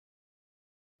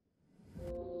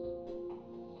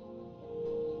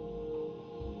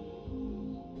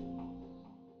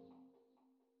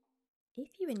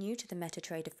If you are new to the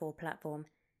MetaTrader 4 platform,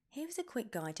 here is a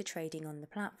quick guide to trading on the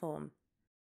platform.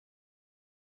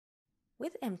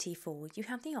 With MT4, you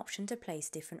have the option to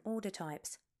place different order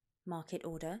types: market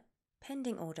order,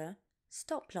 pending order,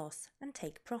 stop loss, and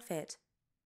take profit.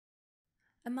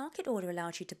 A market order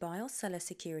allows you to buy or sell a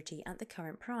security at the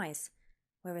current price,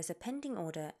 whereas a pending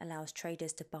order allows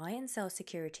traders to buy and sell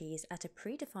securities at a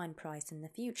predefined price in the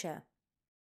future.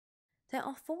 There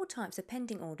are 4 types of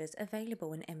pending orders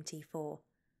available in MT4: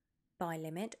 buy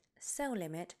limit, sell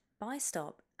limit, buy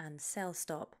stop, and sell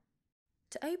stop.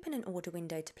 To open an order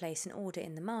window to place an order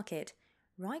in the market,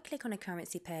 right-click on a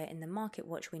currency pair in the Market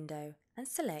Watch window and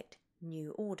select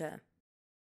New Order.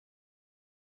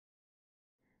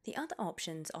 The other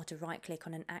options are to right-click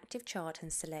on an active chart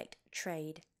and select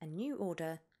Trade and New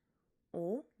Order,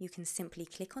 or you can simply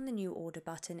click on the New Order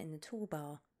button in the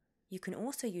toolbar. You can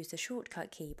also use the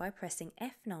shortcut key by pressing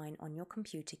F9 on your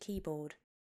computer keyboard.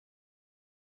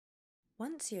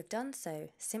 Once you have done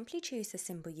so, simply choose the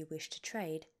symbol you wish to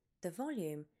trade, the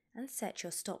volume, and set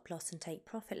your stop loss and take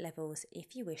profit levels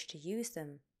if you wish to use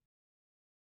them.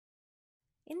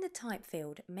 In the type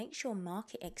field, make sure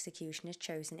Market Execution is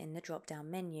chosen in the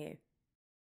drop-down menu.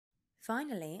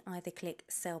 Finally, either click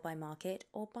Sell by Market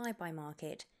or Buy by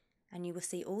Market, and you will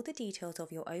see all the details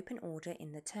of your open order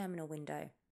in the terminal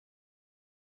window.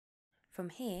 From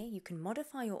here, you can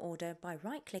modify your order by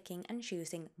right-clicking and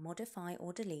choosing Modify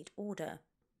or Delete Order,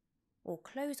 or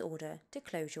Close Order to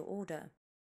close your order.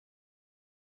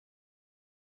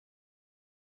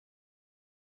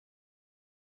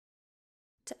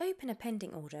 To open a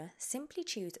pending order, simply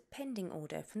choose Pending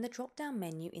Order from the drop-down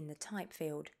menu in the Type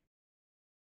field.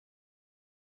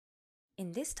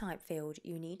 In this type field,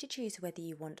 you need to choose whether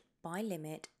you want Buy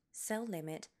Limit, Sell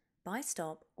Limit, Buy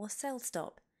Stop, or Sell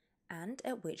Stop, and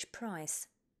at which price.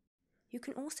 You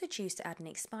can also choose to add an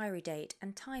expiry date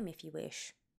and time if you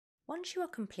wish. Once you are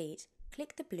complete,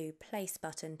 click the blue Place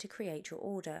button to create your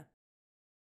order.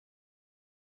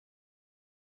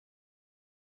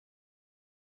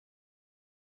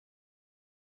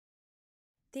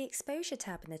 The Exposure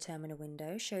tab in the terminal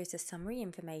window shows the summary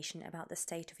information about the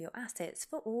state of your assets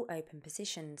for all open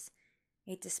positions.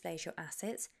 It displays your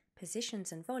assets,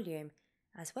 positions and volume,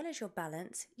 as well as your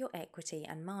balance, your equity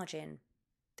and margin.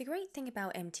 The great thing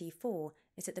about MT4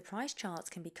 is that the price charts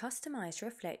can be customized to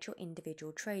reflect your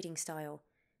individual trading style,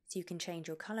 so you can change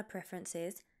your color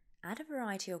preferences, add a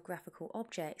variety of graphical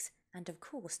objects, and of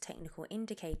course technical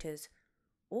indicators,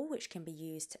 all which can be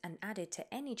used and added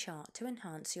to any chart to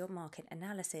enhance your market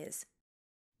analysis.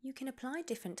 You can apply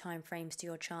different time frames to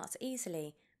your charts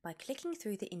easily by clicking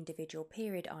through the individual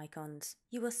period icons.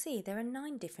 You will see there are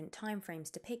 9 different time frames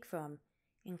to pick from,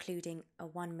 including a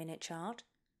 1-minute chart,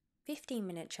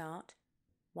 15-minute chart,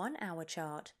 1-hour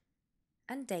chart,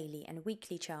 and daily and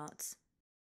weekly charts.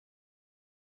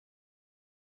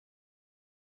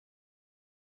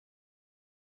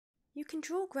 You can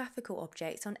draw graphical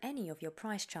objects on any of your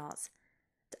price charts.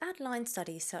 To add line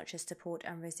studies such as support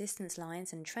and resistance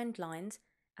lines and trend lines,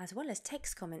 as well as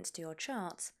text comments to your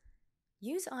charts,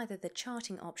 use either the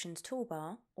Charting Options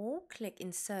toolbar or click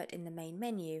Insert in the main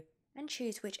menu and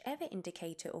choose whichever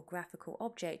indicator or graphical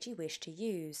object you wish to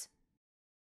use.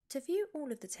 To view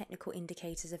all of the technical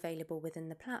indicators available within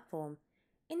the platform,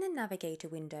 in the Navigator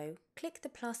window, click the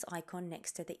plus icon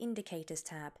next to the Indicators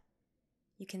tab.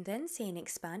 You can then see an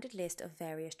expanded list of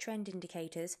various trend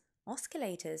indicators,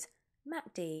 oscillators,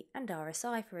 MACD and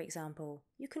RSI for example.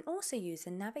 You can also use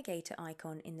the Navigator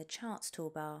icon in the Charts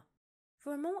toolbar.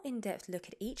 For a more in-depth look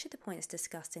at each of the points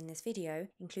discussed in this video,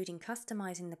 including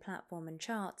customizing the platform and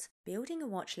charts, building a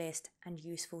watch list, and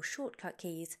useful shortcut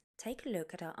keys, take a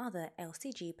look at our other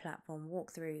LCG platform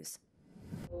walkthroughs.